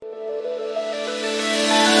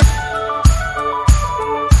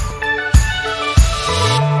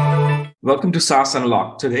Welcome to SaaS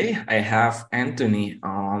Unlocked. Today, I have Antony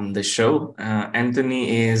on the show.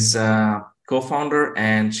 Antony is co-founder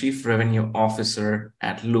and chief revenue officer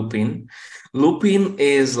at Lupin. Lupin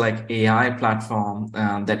is like AI platform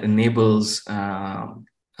that enables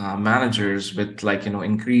managers with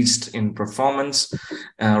increased in performance,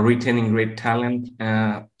 retaining great talent.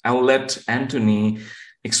 I'll let Antony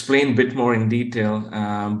explain a bit more in detail.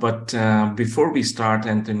 But before we start,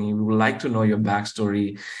 Antony, we would like to know your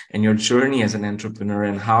backstory and your journey as an entrepreneur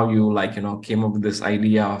and how you came up with this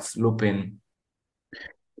idea of Lupin.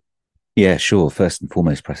 Yeah, sure. First and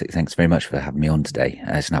foremost, Prasik, thanks very much for having me on today.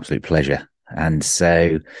 It's an absolute pleasure. And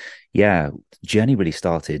so, yeah, the journey really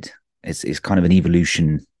started. It's kind of an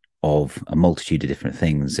evolution of a multitude of different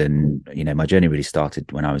things. And, my journey really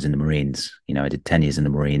started when I was in the Marines. I did 10 years in the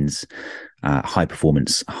Marines, high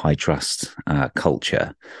performance, high trust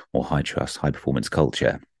culture, or high trust, high performance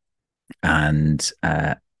culture. And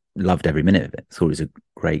loved every minute of it. Thought it was a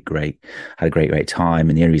had a great time.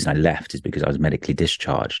 And the only reason I left is because I was medically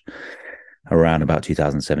discharged around about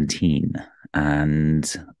 2017,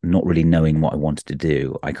 and not really knowing what I wanted to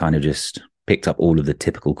do. I kind of just picked up all of the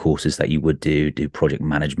typical courses that you would do project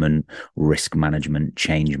management, risk management,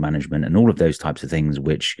 change management, and all of those types of things,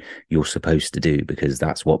 which you're supposed to do because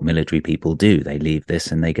that's what military people do. They leave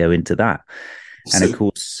this and they go into that. And of So,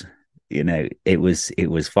 course, it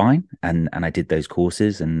was fine. And I did those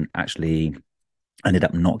courses and actually ended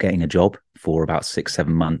up not getting a job for about 6-7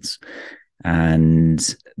 months,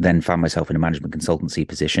 and then found myself in a management consultancy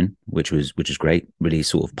position, which is great. Really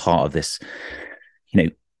sort of part of this, you know,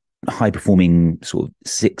 high performing sort of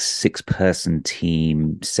six person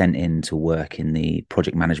team sent in to work in the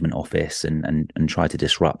project management office and try to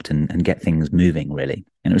disrupt and get things moving really.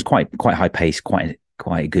 And it was quite high pace, quite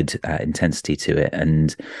a good intensity to it.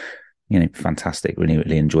 And fantastic.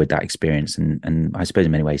 Really enjoyed that experience, and I suppose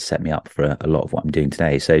in many ways set me up for a lot of what I'm doing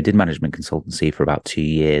today. So did management consultancy for about 2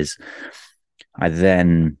 years. I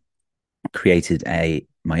then created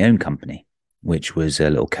my own company, which was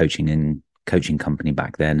a little coaching company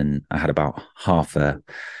back then, and I had about half a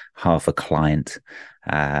client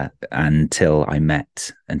until I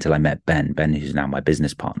met Ben, who's now my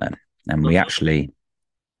business partner, and we actually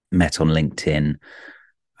met on LinkedIn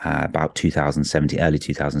about 2017, early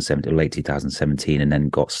 2017, late 2017, and then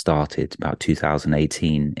got started about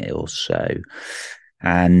 2018 or so.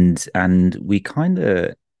 And we kind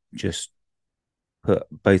of just put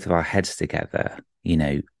both of our heads together.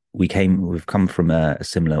 We've come from a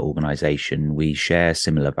similar organization. We share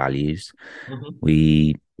similar values. mhm.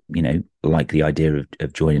 We, like the idea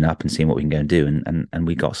of joining up and seeing what we can go and do. And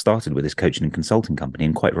we got started with this coaching and consulting company,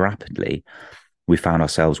 and quite rapidly we found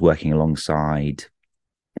ourselves working alongside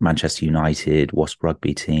Manchester United, Wasp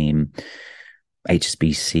rugby team,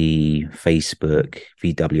 HSBC, Facebook,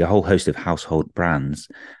 VW, a whole host of household brands,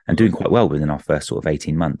 and doing quite well within our first sort of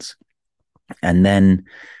 18 months. And then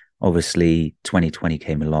obviously 2020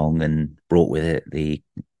 came along and brought with it the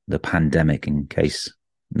pandemic, in case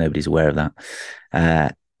nobody's aware of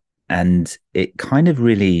that. And it kind of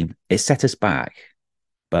really, it set us back,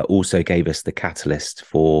 but also gave us the catalyst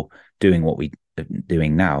for doing what we are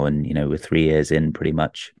doing now. And, we're 3 years in pretty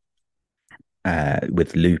much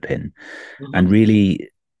with Lupin. And Mhm. really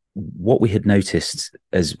what we had noticed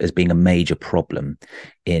as being a major problem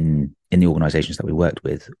in the organizations that we worked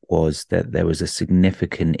with was that there was a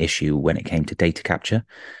significant issue when it came to data capture.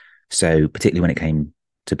 So particularly when it came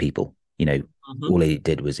to people, all Mhm. they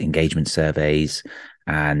did was engagement surveys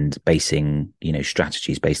and basing,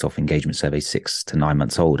 strategies based off engagement surveys 6 to 9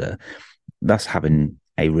 months older. Thus having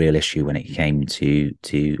a real issue when it came to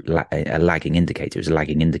a lagging indicator. It was a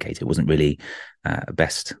lagging indicator. It wasn't really a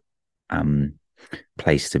best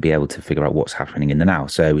place to be able to figure out what's happening in the now.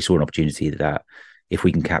 So we saw an opportunity that if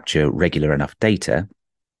we can capture regular enough data,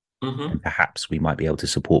 Mhm. perhaps we might be able to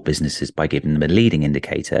support businesses by giving them a leading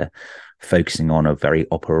indicator, focusing on a very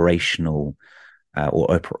operational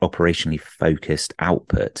operationally focused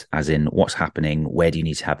output, as in what's happening, where do you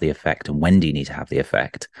need to have the effect, and when do you need to have the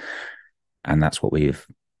effect. And that's what we've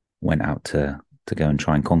went out to go and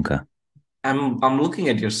try and conquer. I'm looking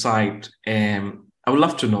at your site, and I would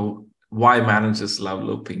love to know why managers love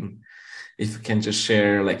looping. If you can just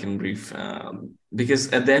share, like in brief,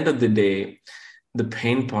 because at the end of the day, the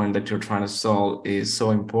pain point that you're trying to solve is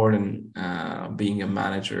so important. Being a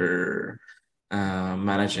manager,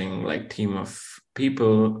 managing like team of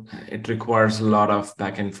people, it requires a lot of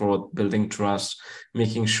back and forth, building trust,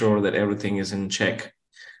 making sure that everything is in check.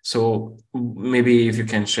 So maybe if you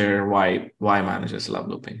can share why managers love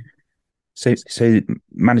looping. So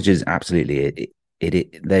managers, absolutely.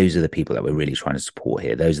 Those are the people that we're really trying to support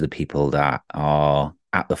here. Those are the people that are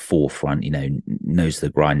at the forefront, knows the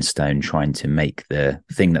grindstone, trying to make the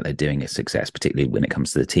thing that they're doing a success, particularly when it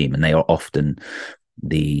comes to the team. And they are often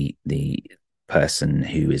the person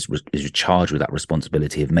who is charged with that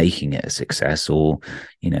responsibility of making it a success, or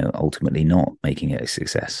ultimately not making it a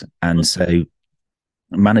success. And so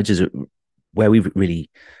managers, where we really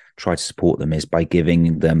try to support them is by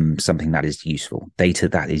giving them something that is useful, data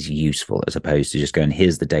that is useful, as opposed to just going,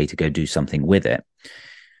 here's the data, go do something with it.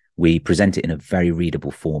 We present it in a very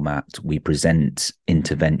readable format. We present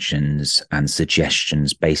interventions and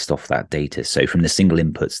suggestions based off that data. So from the single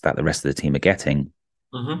inputs that the rest of the team are getting,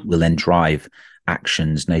 we'll then drive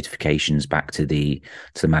actions, notifications back to the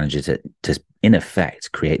manager to in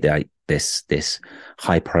effect create this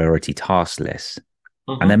high priority task list.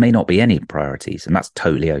 And there may not be any priorities, and that's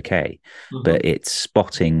totally okay. But it's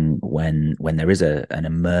spotting when there is an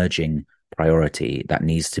emerging priority that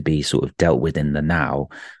needs to be sort of dealt with in the now,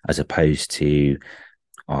 as opposed to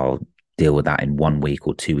I'll deal with that in 1 week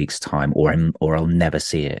or 2 weeks time, or I'll never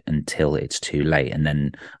see it until it's too late, and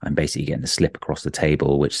then I'm basically getting a slip across the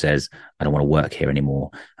table which says I don't want to work here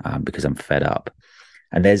anymore because I'm fed up.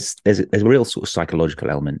 And there's a real sort of psychological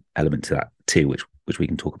element to that too, which we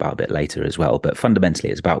can talk about a bit later as well. But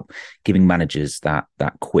fundamentally, it's about giving managers that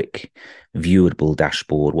quick, viewable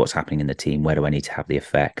dashboard. What's happening in the team? Where do I need to have the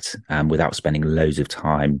effect? Without spending loads of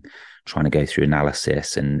time trying to go through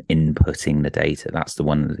analysis and inputting the data. That's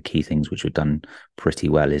one of the key things which we've done pretty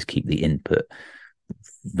well, is keep the input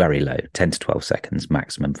very low, 10 to 12 seconds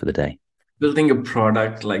maximum for the day. Building a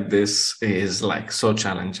product like this is like so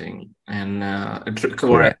challenging, and it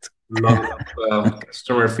requires a lot of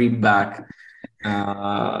customer feedback,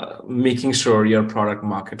 making sure your product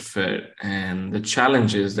market fit, and the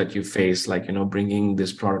challenges that you face, like, bringing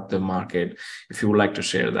this product to the market, if you would like to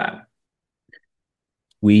share that.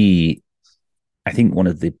 I think one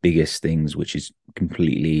of the biggest things which is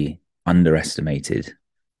completely underestimated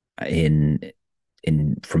from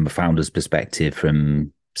a founder's perspective,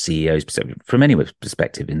 from CEO's perspective, from anyone's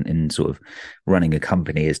perspective in sort of running a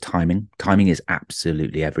company, is timing. Timing is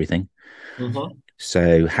absolutely everything.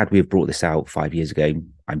 So had we have brought this out 5 years ago,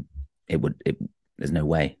 there's no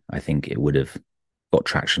way I think it would have got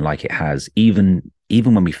traction like it has. Even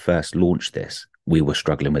when we first launched this, we were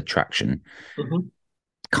struggling with traction,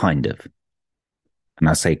 kind of. And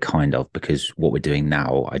I say kind of because what we're doing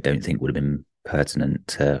now, I don't think would have been pertinent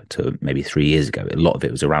to maybe 3 years ago. A lot of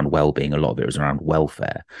it was around well-being, a lot of it was around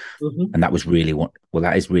welfare, and that was really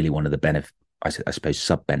that is really one of the benefits, I suppose,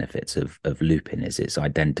 sub-benefits of Loopin, is it's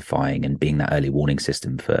identifying and being that early warning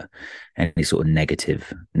system for any sort of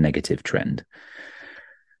negative trend.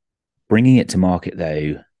 Bringing it to market,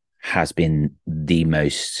 though, has been the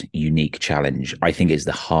most unique challenge. I think it's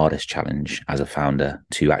the hardest challenge as a founder,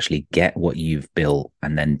 to actually get what you've built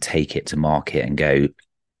and then take it to market and go,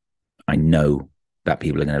 I know that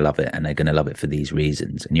people are going to love it, and they're going to love it for these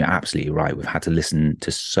reasons. And you're absolutely right. We've had to listen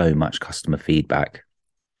to so much customer feedback.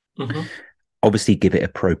 Obviously, give it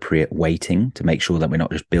appropriate weighting to make sure that we're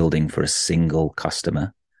not just building for a single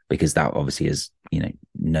customer, because that obviously is,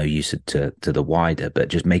 no use to the wider, but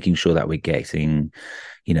just making sure that we're getting,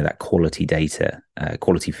 that quality data,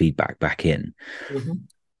 quality feedback back in.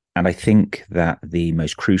 And I think that the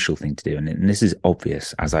most crucial thing to do, and this is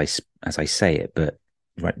obvious as I say it, but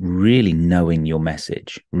right, really knowing your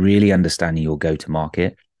message, really understanding your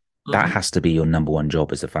go-to-market, that has to be your number one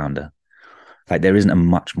job as a founder. Like, there isn't a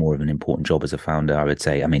much more of an important job as a founder, I would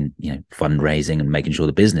say. I mean, fundraising and making sure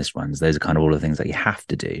the business runs, those are kind of all the things that you have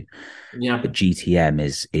to do. But GTM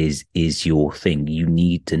is your thing. You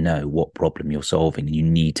need to know what problem you're solving, and you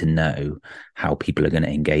need to know how people are going to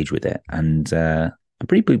engage with it. And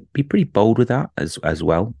be pretty bold with that as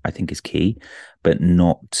well, I think, is key, but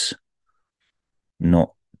not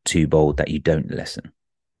too bold that you don't listen.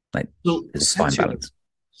 Like, there's a fine balance.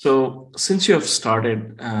 So since you have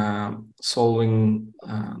started solving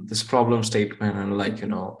this problem statement,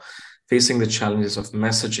 and facing the challenges of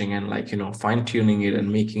messaging, and fine-tuning it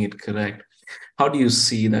and making it correct, how do you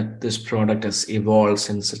see that this product has evolved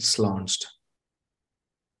since it's launched?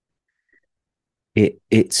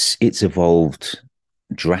 It's evolved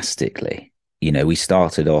drastically. We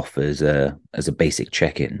started off as a basic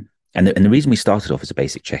check-in, and the reason we started off as a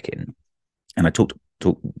basic check-in, and I talked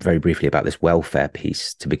very briefly about this welfare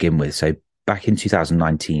piece to begin with. So back in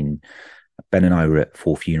 2019, Ben and I were at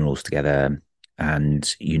 4 funerals together,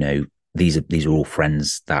 and these are all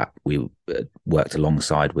friends that we worked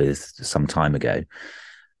alongside with some time ago.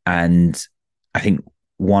 And I think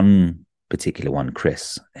one particular one,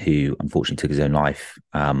 Chris, who unfortunately took his own life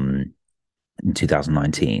in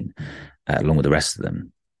 2019, along with the rest of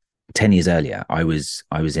them, 10 years earlier, I was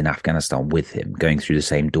in Afghanistan with him, going through the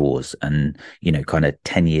same doors. And, kind of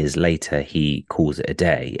 10 years later, he calls it a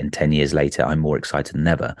day. And 10 years later, I'm more excited than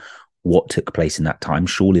ever. What took place in that time?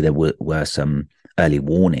 Surely there were some early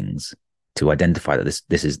warnings to identify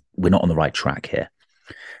that we're not on the right track here.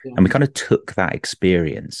 Yeah. And we kind of took that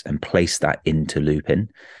experience and placed that into Lupin.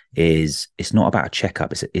 It's not about a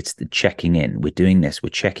checkup, it's the checking in. We're doing this, we're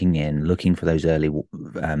checking in, looking for those early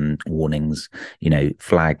warnings,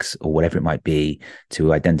 flags or whatever it might be,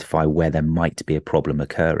 to identify where there might be a problem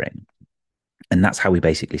occurring. And that's how we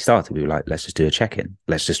basically started. We were like, let's just do a check-in,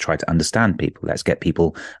 let's just try to understand people, let's get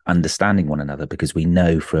people understanding one another, because we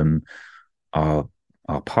know from our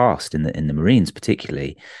past in the Marines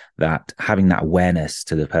particularly, that having that awareness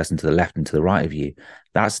to the person to the left and to the right of you,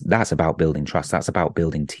 that's about building trust, that's about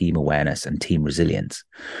building team awareness and team resilience.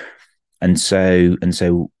 And so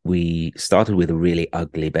we started with a really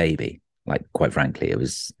ugly baby. Like, quite frankly, it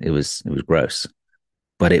was gross,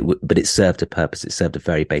 but it served a purpose. It served a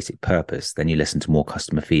very basic purpose. Then you listen to more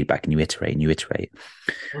customer feedback and you iterate and you iterate.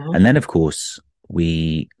 Mhm. And then, of course,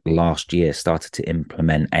 we last year started to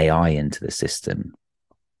implement AI into the system,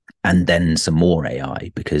 and then some more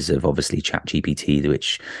AI, because of obviously ChatGPT,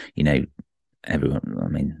 which,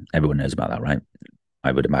 everyone knows about that, right?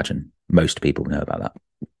 I would imagine most people know about that.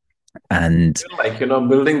 And Like,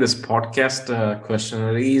 building this podcast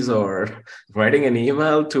questionnaires or writing an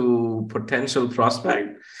email to potential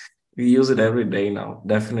prospect, we use it every day now.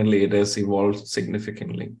 Definitely, it has evolved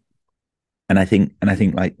significantly. I think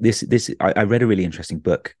like this, I read a really interesting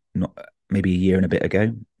book, not maybe a year and a bit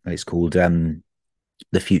ago. It's called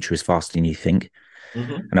 "The Future is Faster Than You Think."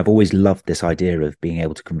 Mhm. And I've always loved this idea of being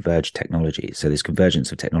able to converge technologies. So this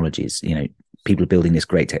convergence of technologies, people are building this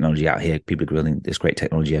great technology out here, people are building this great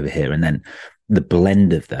technology over here. And then the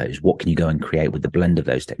blend of those, what can you go and create with the blend of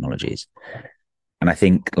those technologies? And I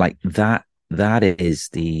think like that is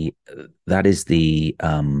the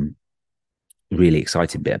really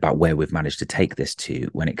exciting bit about where we've managed to take this to,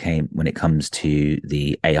 when it comes to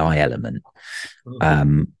the AI element,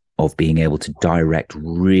 Mhm. of being able to direct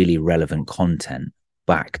really relevant content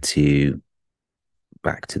back to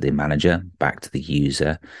the manager, back to the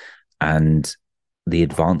user. And the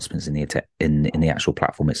advancements in the actual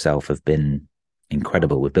platform itself have been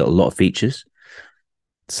incredible. We've built a lot of features.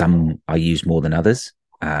 Some are used more than others,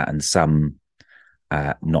 and some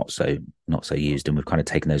not so used. And we've kind of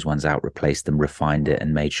taken those ones out, replaced them, refined it,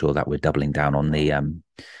 and made sure that we're doubling down on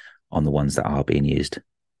the ones that are being used.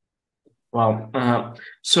 Wow.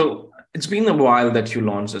 So it's been a while that you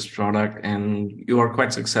launched this product and you are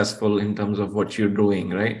quite successful in terms of what you're doing,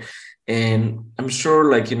 right? And I'm sure,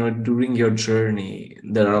 like, during your journey,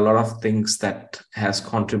 there are a lot of things that has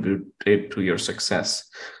contributed to your success.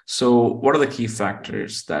 So what are the key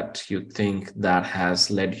factors that you think that has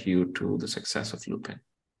led you to the success of Lupin?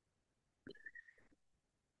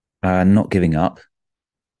 Not giving up,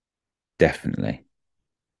 definitely.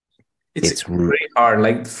 It's It's very hard.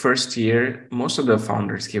 Like the first year, most of the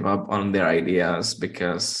founders give up on their ideas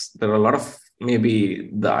because there are a lot of, maybe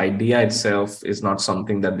the idea itself is not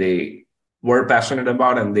something that they were passionate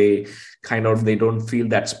about, and they don't feel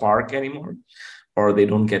that spark anymore, or they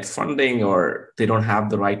don't get funding, or they don't have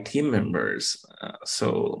the right team members.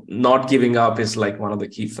 So not giving up is like one of the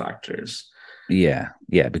key factors. yeah,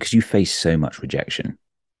 because you face so much rejection.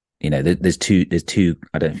 There's two.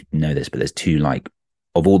 I don't know this, but there's two, like,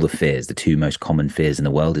 of all the fears, the two most common fears in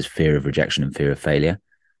the world is fear of rejection and fear of failure.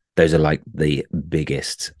 Those are like the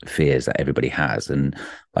biggest fears that everybody has, and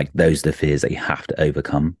like those are the fears that you have to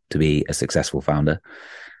overcome to be a successful founder,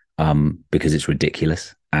 because it's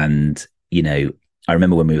ridiculous. And I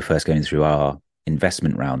remember when we were first going through our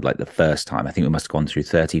investment round, like the first time, I think we must have gone through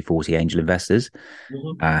 30, 40 angel investors,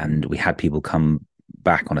 Mhm. and we had people come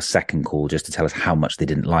back on a second call just to tell us how much they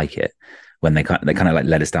didn't like it, when they kind of like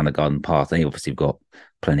led us down the garden path. They obviously got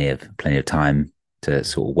plenty of time to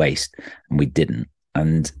sort of waste, and we didn't.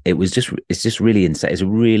 And it's just really insane. It's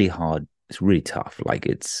really hard. It's really tough. Like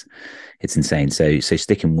it's insane. So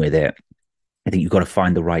sticking with it, I think you've got to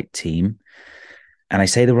find the right team. And I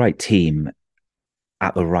say the right team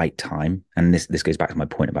at the right time. And this goes back to my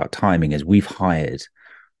point about timing, is we've hired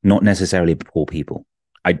not necessarily poor people.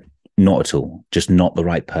 I Not at all. Just not the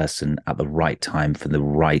right person at the right time for the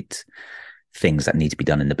right things that need to be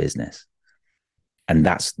done in the business. And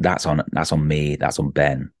that's on me, that's on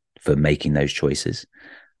Ben for making those choices.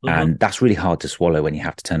 Mhm. And that's really hard to swallow when you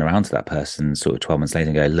have to turn around to that person sort of 12 months later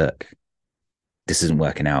and go, look, this isn't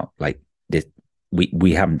working out. Like this,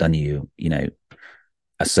 we haven't done you,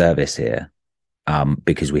 a service here,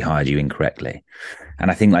 because we hired you incorrectly.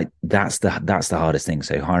 And I think like that's the hardest thing.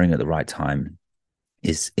 So hiring at the right time,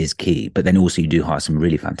 is key. But then also you do hire some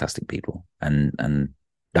really fantastic people, and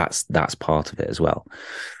that's part of it as well.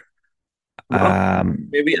 Well, Um,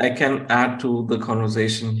 maybe I can add to the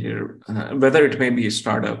conversation here, whether it may be a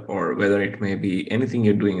startup or whether it may be anything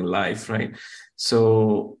you're doing in life, right?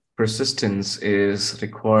 So persistence is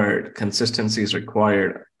required, consistency is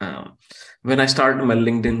required. When I started my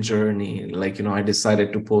LinkedIn journey, like, I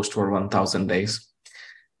decided to post for 1,000 days.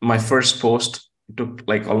 My first post took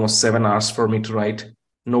like almost 7 hours for me to write.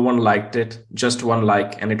 No one liked it, just one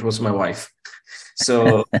like, and it was my wife.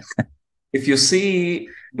 So if you see,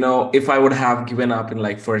 if I would have given up in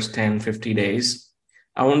like first 10, 50 days,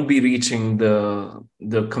 I won't be reaching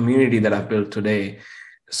the community that I've built today.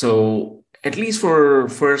 So at least for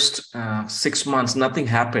first 6 months, nothing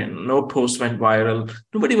happened. No post went viral.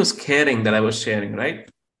 Nobody was caring that I was sharing, right?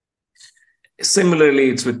 Similarly,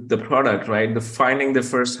 it's with the product, right? The finding the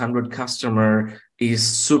first 100 customer is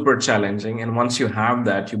super challenging, and once you have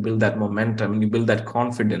that, you build that momentum, you build that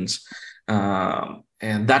confidence,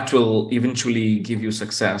 and that will eventually give you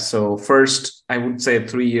success. So first, I would say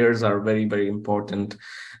 3 years are very, very important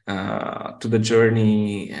to the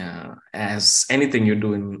journey, as anything you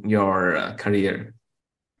do in your career.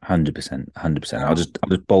 100%, 100%. I'll just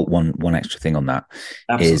bolt one extra thing on that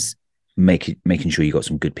Absolutely. is making sure you got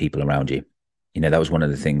some good people around you. That was one of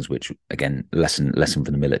the things which, again, lesson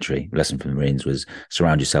from the military, lesson from the Marines was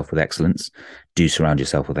surround yourself with excellence. Do surround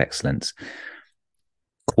yourself with excellence.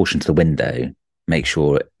 Caution to the window. Make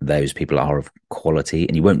sure those people are of quality,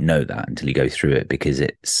 and you won't know that until you go through it, because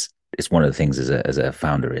it's one of the things as a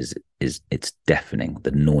founder is it's deafening.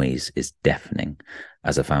 The noise is deafening.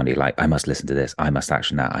 As a founder, you're like, I must listen to this, I must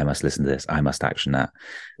action that, I must listen to this, I must action that,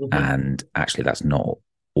 Mhm. and actually, that's not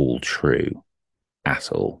all true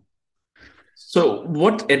at all. So,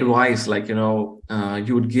 what advice, like,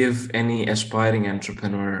 you would give any aspiring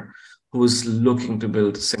entrepreneur who's looking to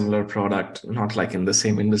build a similar product, not like in the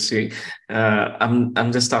same industry?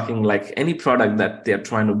 I'm just talking like any product that they're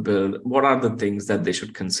trying to build. What are the things that they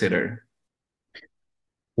should consider?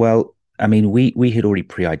 Well, I mean, we had already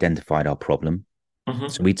pre-identified our problem, so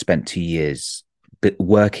Hmm. we'd spent 2 years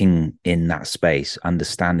working in that space,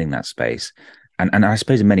 understanding that space, and I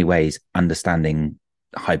suppose in many ways understanding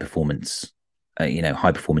high performance,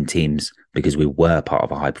 high performing teams, because we were part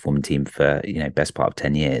of a high performing team for best part of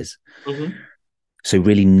 10 years. Hmm. So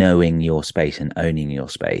really knowing your space and owning your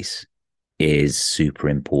space is super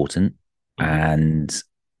important, Hmm. and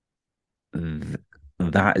th-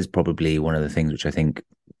 that is probably one of the things which I think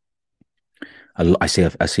I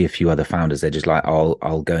see a few other founders. They're just like,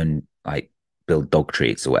 I'll go and like build dog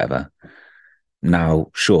treats or whatever. Now,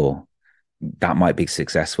 sure, that might be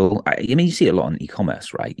successful. I mean, you see a lot on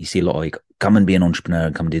e-commerce, right? You see a lot of like, come and be an entrepreneur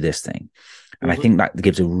and come and do this thing. And I Hmm. think that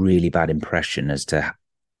gives a really bad impression as to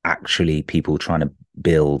actually people trying to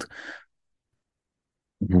build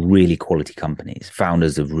really quality companies,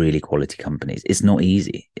 founders of really quality companies. It's not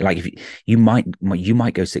easy. Like if you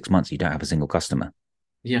might go 6 months, you don't have a single customer.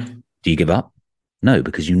 Yeah. Do you give up? No,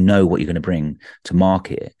 because you know what you're going to bring to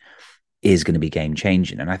market is going to be game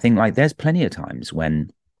changing. And I think like there's plenty of times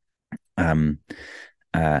when um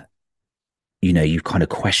uh you kind of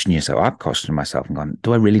question yourself. I've questioned myself and gone,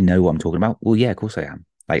 do I really know what I'm talking about? Well, yeah, of course I am.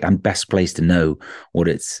 Like I'm best placed to know what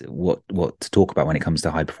to talk about when it comes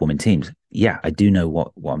to high performing teams. Yeah, I do know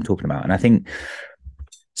what I'm talking about. And I think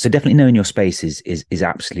so definitely knowing your space is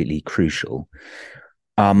absolutely crucial.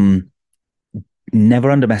 Um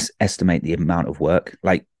Never underestimate the amount of work.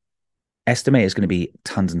 Like estimate it's going to be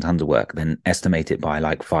tons and tons of work, then estimate it by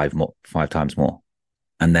like five times more,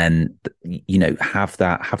 and then have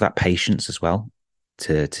that patience as well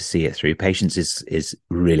to see it through. Patience is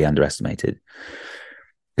really underestimated,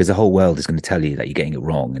 because the whole world is going to tell you that you're getting it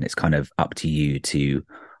wrong, and it's kind of up to you to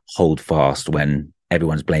hold fast when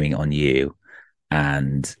everyone's blaming it on you.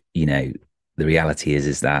 And the reality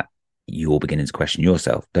is that you're beginning to question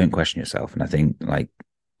yourself. Don't question yourself. And I think like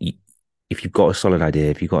if you've got a solid idea,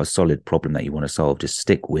 if you've got a solid problem that you want to solve, just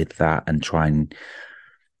stick with that and try and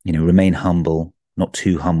remain humble, not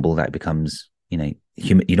too humble that it becomes you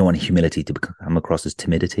don't want humility to come across as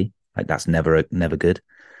timidity. Like that's never good.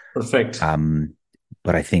 Perfect. um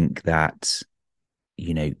but I think that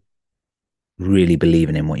you know really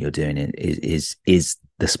believing in what you're doing is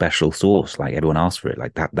the special sauce. Like everyone asks for it.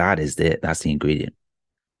 Like that's the ingredient.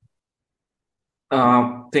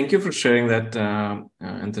 Thank you for sharing that,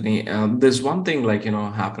 Anthony. There's one thing like,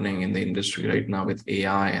 happening in the industry right now with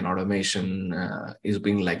AI and automation is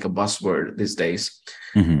being like a buzzword these days.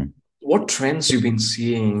 Mm-hmm. What trends you've been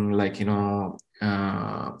seeing, like,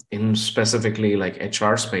 in specifically like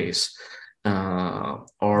HR space?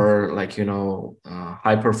 or like,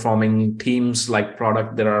 high performing teams like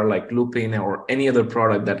product that are like Looping or any other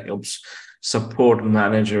product that helps support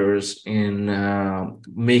managers in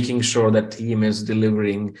making sure that team is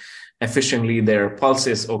delivering efficiently, their pulse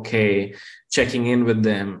is okay, checking in with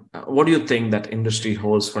them. What do you think that industry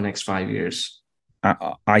holds for next 5 years?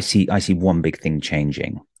 I see one big thing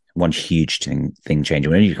changing, one huge thing changing.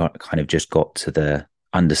 When you kind of just got to the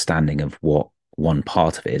understanding of what one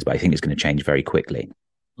part of it is, but I think it's going to change very quickly.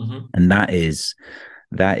 Mm-hmm. And that is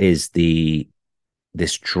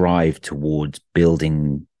this drive towards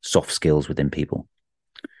building soft skills within people.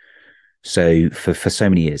 So for so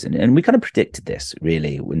many years, and we kind of predicted this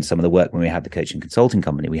really in some of the work when we had the coaching consulting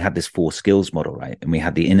company, we had this 4 skills model, right? And we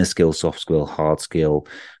had the inner skill, soft skill, hard skill,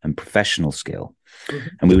 and professional skill. Mm-hmm.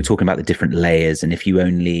 And we were talking about the different layers. And if you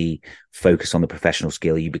only focus on the professional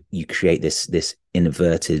skill, you create this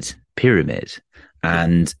inverted pyramid.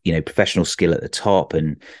 And professional skill at the top,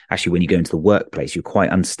 and actually when you go into the workplace you're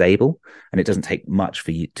quite unstable, and it doesn't take much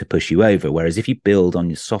for you to push you over. Whereas if you build on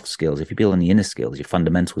your soft skills, if you build on the inner skills, your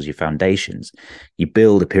fundamentals, your foundations, you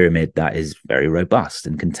build a pyramid that is very robust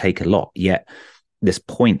and can take a lot. Yet this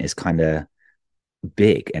point is kind of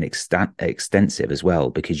big and extensive as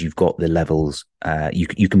well, because you've got the levels.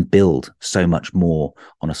 You can build so much more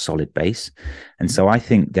on a solid base. And so I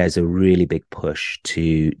think there's a really big push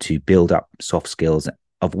to build up soft skills,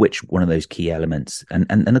 of which one of those key elements, and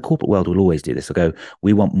the corporate world will always do this. They'll go,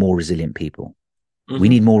 we want more resilient people. We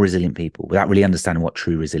need more resilient people, without really understanding what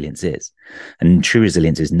true resilience is. And true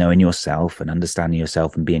resilience is knowing yourself and understanding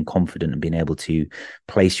yourself and being confident and being able to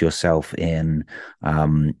place yourself in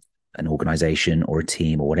an organization or a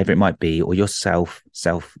team or whatever it might be, or yourself.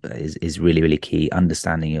 Self is really, really key,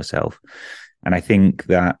 understanding yourself. And I think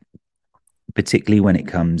that particularly when it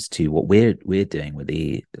comes to what we're doing with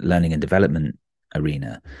the learning and development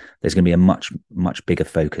arena, there's going to be a much, much bigger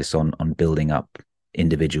focus on building up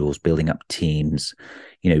individuals, building up teams.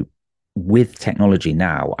 With technology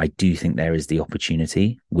now, I do think there is the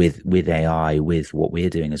opportunity with AI, with what we're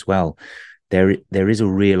doing as well. There is a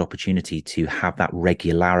real opportunity to have that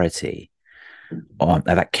regularity,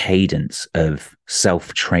 that cadence of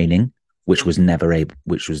self-training, which was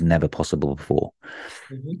never possible before.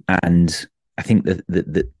 Mm-hmm. And I think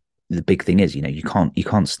that the big thing is, you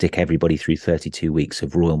can't stick everybody through 32 weeks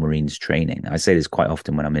of Royal Marines training. I say this quite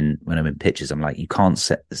often when I'm in pitches. I'm like, you can't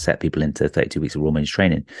set people into 32 weeks of Royal Marines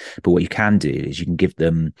training. But what you can do is you can give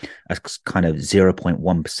them a kind of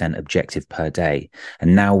 0.1% objective per day.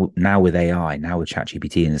 And now with AI, now with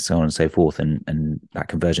ChatGPT and so on and so forth, and that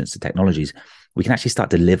convergence to technologies, we can actually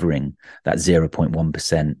start delivering that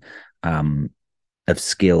 0.1% of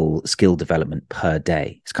skill development per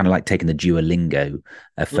day. It's kind of like taking the Duolingo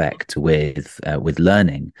effect with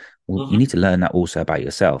learning. Well, you need to learn that also about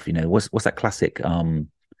yourself. What's that classic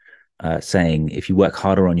saying? If you work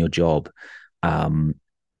harder on your job,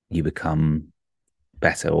 you become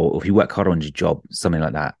better. Or if you work harder on your job, something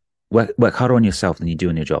like that. Work harder on yourself than you do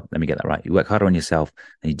on your job. Let me get that right. You work harder on yourself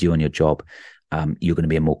than you do on your job. You're going to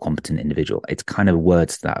be a more competent individual. It's kind of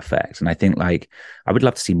words to that effect. And I think I would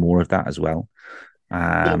love to see more of that as well.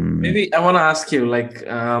 Maybe I want to ask you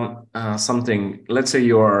something. Let's say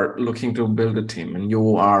you are looking to build a team and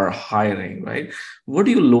you are hiring, right? What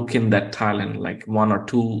do you look in that talent? Like 1 or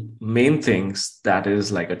 2 main things that is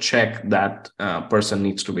like a check that person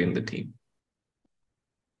needs to be in the team.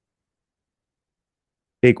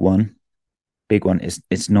 Big one is,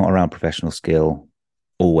 it's not around professional skill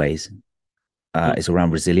always. It's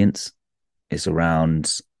around resilience. It's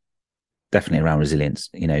definitely around resilience.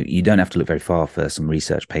 You don't have to look very far for some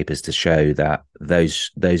research papers to show that those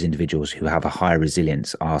individuals who have a higher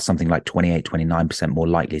resilience are something like 28-29% more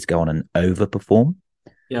likely to go on and overperform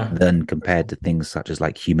than compared to things such as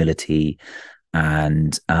like humility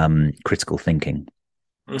and critical thinking.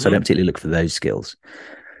 So I don't particularly look for those skills.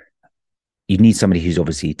 You need somebody who's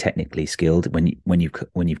obviously technically skilled when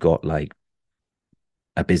you've got like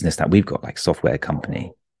a business that we've got, like software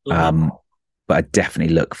company. But I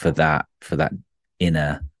definitely look for that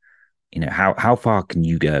inner, how far can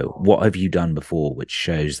you go? What have you done before, which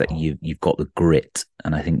shows that you've got the grit.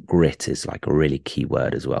 And I think grit is like a really key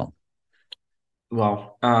word as well.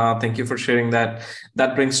 Wow. Thank you for sharing that.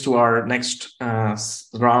 That brings to our next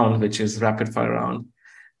round, which is rapid fire round,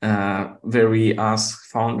 where we ask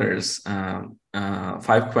founders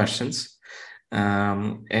 5 questions.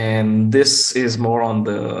 And this is more on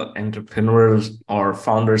the entrepreneur or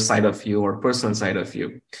founder side of you or personal side of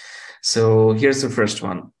you. So here's the first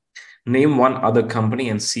one. Name one other company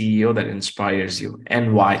and CEO that inspires you,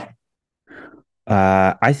 and why.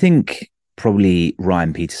 I think probably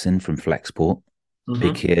Ryan Peterson from Flexport.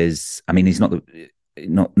 Mm-hmm. because I mean he's not the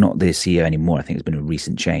CEO anymore. I think it's been a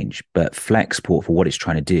recent change, but Flexport for what it's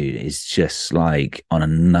trying to do is just like on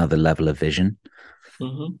another level of vision.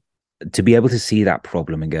 Mm-hmm. To be able to see that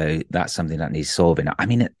problem and go, that's something that needs solving. I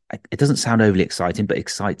mean, it doesn't sound overly exciting, but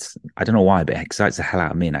excites. I don't know why, but it excites the hell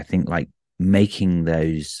out of me. And I think like making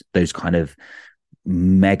those kind of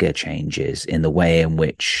mega changes in the way in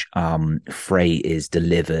which freight is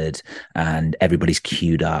delivered and everybody's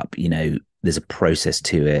queued up, there's a process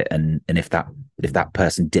to it, and if that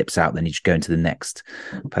person dips out, then you just go into the next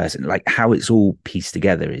person. Like how it's all pieced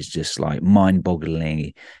together is just like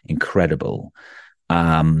mind-bogglingly incredible.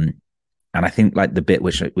 um and I think like the bit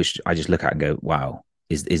which I just look at and go, wow,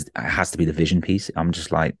 is it has to be the vision piece. I'm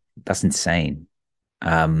just like, that's insane.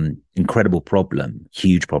 Incredible problem,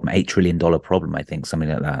 huge problem, $8 trillion problem, I think, something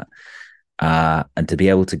like that. And to be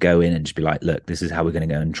able to go in and just be like, look, this is how we're going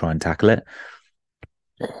to go and try and tackle it.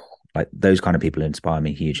 Like those kind of people inspire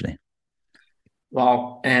me hugely.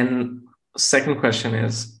 Wow. And second question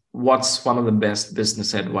is, what's one of the best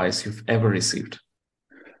business advice you've ever received?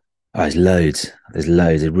 Oh, there's loads. There's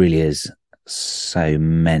loads. It really is so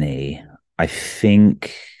many. I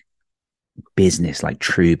think business, like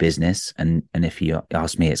true business, and if you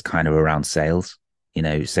ask me, it's kind of around sales.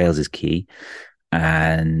 Sales is key,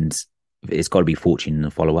 and it's got to be fortune in the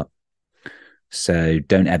follow up. So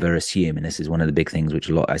don't ever assume, and this is one of the big things which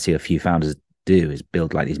I see a few founders do, is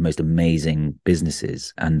build like these most amazing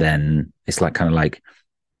businesses, and then it's like kind of like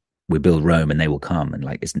we build Rome and they will come, and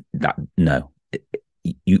like it's that no.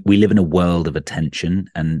 We live in a world of attention,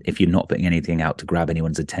 and if you're not putting anything out to grab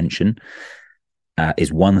anyone's attention,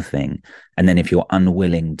 is one thing, and then if you're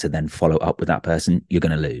unwilling to then follow up with that person, you're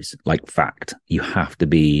going to lose. Like fact, you have to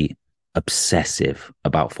be obsessive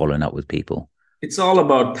about following up with people. It's all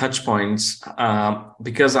about touch points.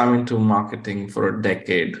 Because I'm into marketing for a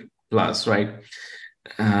decade plus, right?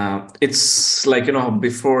 It's like,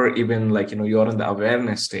 before even like, you're in the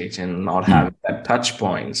awareness stage and not having that touch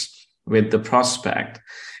points with the prospect,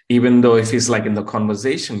 even though if he's like in the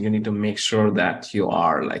conversation, you need to make sure that you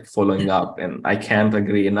are like following up. And I can't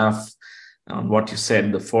agree enough on what you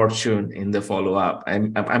said, the fortune in the follow up. I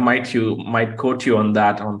might quote you on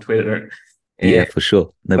that on Twitter. Yeah, for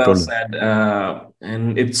sure, no Well problem. said.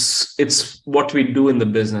 And it's what we do in the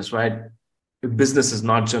business, right? If business is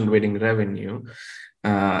not generating revenue,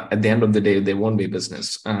 at the end of the day, they won't be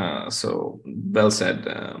business. So well said.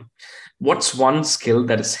 What's one skill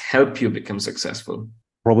that has helped you become successful?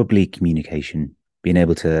 Probably communication, being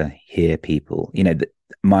able to hear people.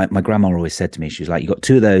 My grandma always said to me, she was like, you got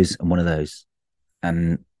two of those and one of those,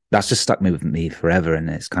 and that's just stuck with me forever.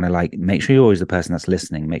 And it's kind of like, make sure you're always the person that's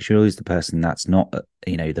listening. Make sure you're always the person that's not,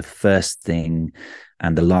 the first thing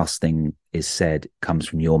and the last thing is said comes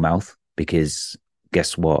from your mouth, because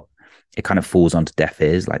guess what? It kind of falls onto deaf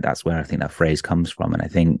ears. Like that's where I think that phrase comes from. And I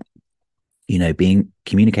think, being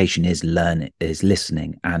communication is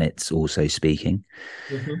listening, and it's also speaking.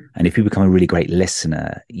 Mm-hmm. And if you become a really great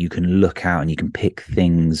listener, you can look out and you can pick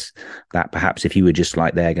things that perhaps if you were just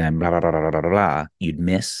like there going blah, blah, blah, blah, blah, blah, blah, you'd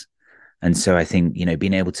miss. And so I think,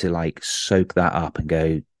 being able to like soak that up and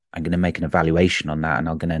go, I'm going to make an evaluation on that. And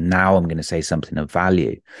I'm going to say something of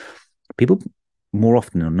value. People more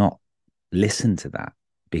often than not listen to that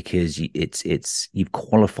because you've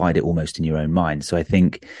qualified it almost in your own mind. So I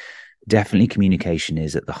think definitely communication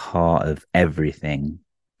is at the heart of everything.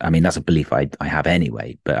 I mean, that's a belief I have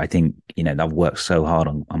anyway, but I think, I've worked so hard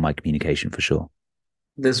on my communication for sure.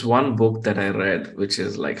 There's one book that I read, which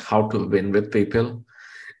is like How to Win with People.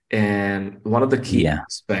 And one of the key Yeah.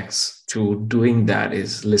 aspects to doing that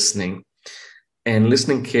is listening, and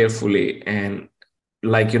listening carefully, and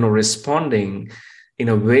like, responding in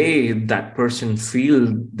a way that person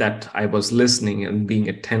feel that I was listening and being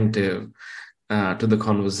attentive to the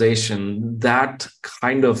conversation. That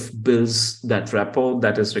kind of builds that rapport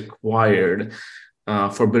that is required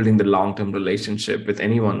for building the long-term relationship with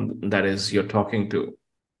anyone that is you're talking to.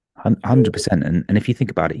 100%. And if you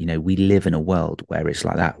think about it, we live in a world where it's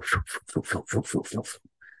like that.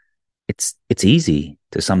 It's easy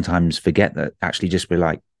to sometimes forget that, actually just be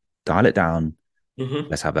like, dial it down. Mm-hmm.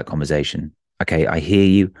 Let's have that conversation. Okay, I hear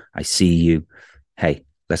you. I see you. Hey,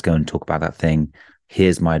 let's go and talk about that thing.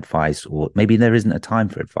 Here's my advice. Or maybe there isn't a time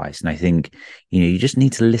for advice. And I think, you just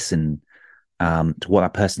need to listen to what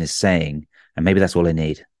that person is saying. And maybe that's all they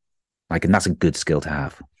need. Like, and that's a good skill to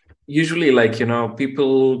have. Usually, like,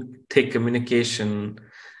 people take communication,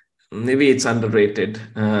 maybe it's underrated.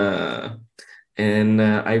 And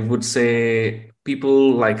I would say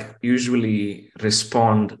people like usually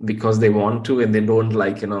respond because they want to, and they don't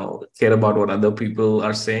like, care about what other people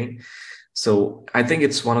are saying. So I think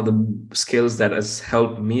it's one of the skills that has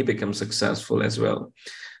helped me become successful as well.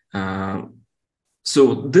 Um,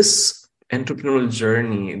 so this entrepreneurial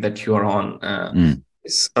journey that you are on Mm.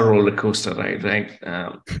 is a roller coaster ride, right?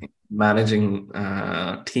 Managing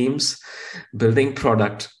teams, building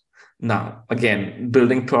product. Now, again,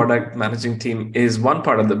 building product, managing team is one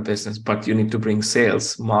part of the business, but you need to bring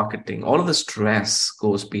sales, marketing, all of the stress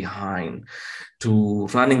goes behind to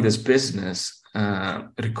running this business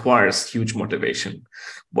requires huge motivation.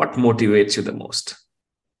 What motivates you the most?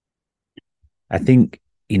 I think,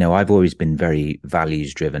 I've always been very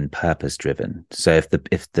values driven, purpose driven. So if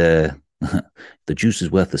the the juice is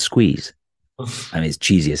worth the squeeze, I mean, it's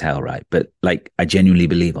cheesy as hell, right? But like, I genuinely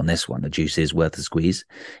believe on this one, the juice is worth the squeeze.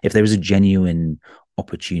 If there is a genuine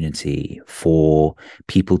opportunity for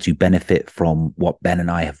people to benefit from what Ben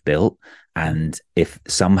and I have built, and if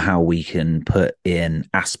somehow we can put in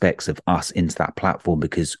aspects of us into that platform,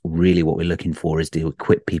 because really what we're looking for is to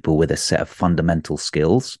equip people with a set of fundamental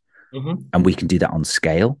skills, Mhm. and we can do that on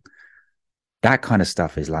scale, that kind of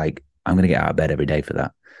stuff is like, I'm going to get out of bed every day for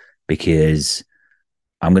that, because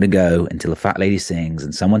I'm going to go until a fat lady sings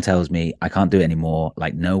and someone tells me I can't do it anymore.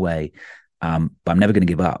 Like, no way. But I'm never going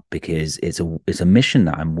to give up, because it's a mission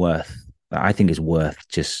that I think is worth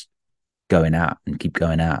just going at and keep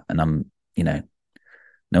going at. And no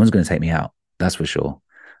one's going to take me out. That's for sure.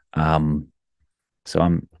 Um, so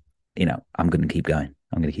I'm going to keep going.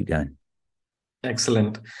 I'm going to keep going.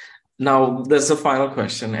 Excellent. Now, there's a final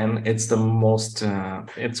question, and it's the most,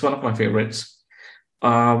 it's one of my favorites.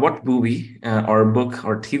 What movie or book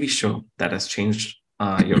or TV show that has changed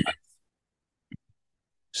your life?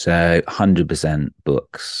 So 100%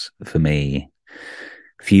 books for me.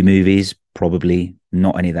 A few movies, probably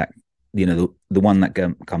not any of that. The one that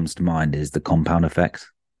comes to mind is The Compound Effect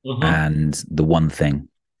Mhm. and The One Thing.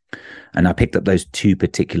 And I picked up those two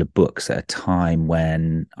particular books at a time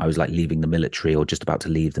when I was like leaving the military or just about to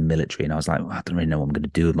leave the military. And I was like, I don't really know what I'm going to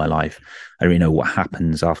do with my life. I don't really know what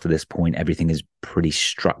happens after this point. Everything is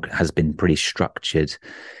has been pretty structured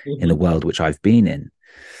in the Mhm. world which I've been in.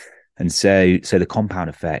 And so the compound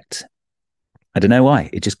effect, I don't know why,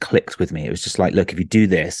 it just clicked with me. It was just like, look, if you do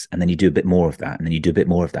this and then you do a bit more of that and then you do a bit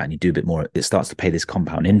more of that and you do a bit more, it starts to pay this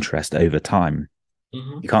compound interest over time. You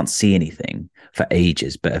Mhm. can't see anything for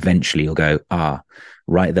ages, but eventually you'll go,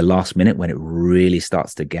 right at the last minute when it really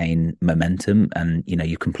starts to gain momentum, and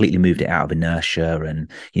you completely moved it out of inertia, and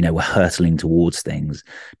we're hurtling towards things.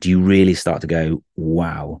 Do you really start to go,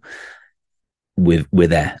 wow, we're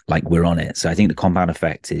there, like we're on it? So I think the compound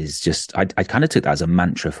effect is just, I kind of took that as a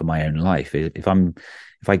mantra for my own life. If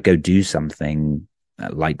I go do something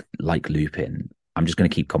like Lupin, I'm just going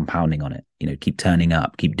to keep compounding on it, keep turning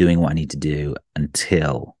up, keep doing what I need to do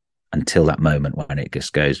until that moment when it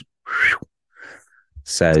just goes whew.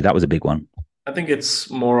 So that was a big one. I think it's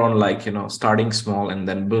more on like, starting small and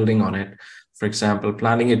then building on it. For example,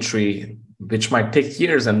 planting a tree, which might take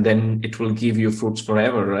years and then it will give you fruits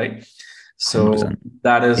forever, right? So 100%.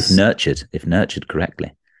 that if is, nurtured if nurtured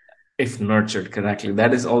correctly. if nurtured correctly,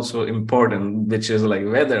 that is also important, which is like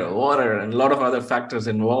weather, water, and a lot of other factors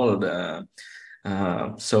involved.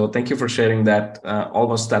 So thank you for sharing that.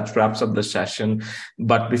 Almost that wraps up the session.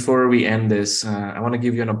 But before we end this, I want to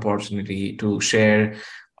give you an opportunity to share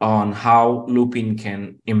on how looping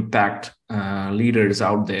can impact leaders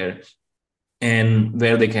out there and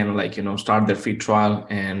where they can like, start their free trial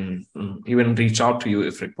and even reach out to you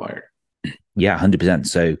if required. Yeah,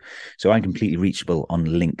 100%. So I'm completely reachable on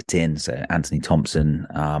LinkedIn. So Antony Thompson,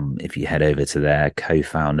 if you head over to their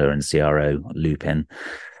co-founder and CRO, Lupin,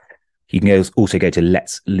 you can also go to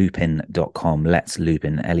letsloopin.com, let's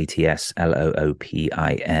loopin,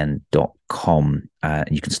 LETSLOOPIN.com, and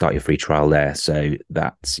you can start your free trial there. So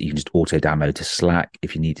that's, you can just auto download to Slack.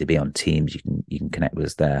 If you need to be on Teams, you can connect with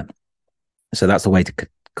us there. So that's the way to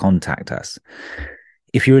contact us.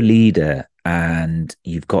 If you're a leader and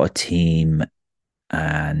you've got a team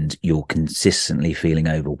and you're consistently feeling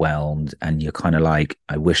overwhelmed and you're kind of like,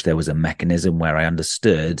 I wish there was a mechanism where I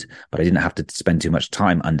understood, but I didn't have to spend too much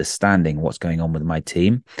time understanding what's going on with my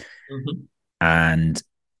team. Mhm. And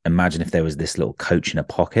imagine if there was this little coach in a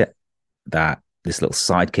pocket, that this little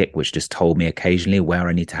sidekick, which just told me occasionally where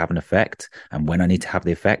I need to have an effect and when I need to have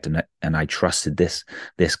the effect. And I trusted this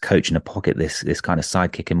coach in a pocket, this kind of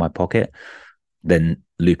sidekick in my pocket. Then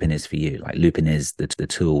Lupin is for you. Like, Lupin is the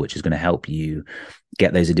tool which is going to help you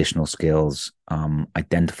get those additional skills,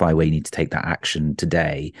 identify where you need to take that action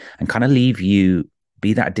today, and kind of leave you,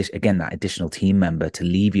 be that that additional team member to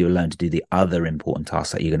leave you alone to do the other important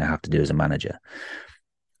tasks that you're going to have to do as a manager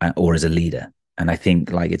or as a leader. And I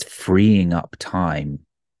think like it's freeing up time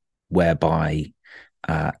whereby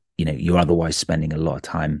you're otherwise spending a lot of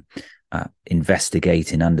time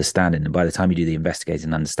investigating, understanding. And by the time you do the investigating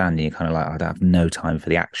and understanding, you're kind of like, I don't have no time for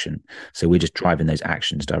the action. So we're just driving those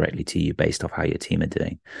actions directly to you based off how your team are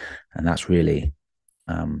doing. And that's really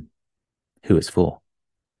who it's for.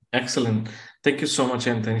 Excellent. Thank you so much,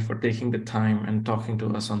 Anthony, for taking the time and talking to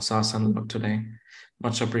us on SaaS Unlocked today.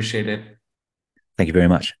 Much appreciated. Thank you very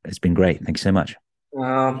much. It's been great. Thank you so much.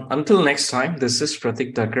 Until next time, this is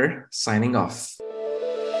Pratik Thakur signing off.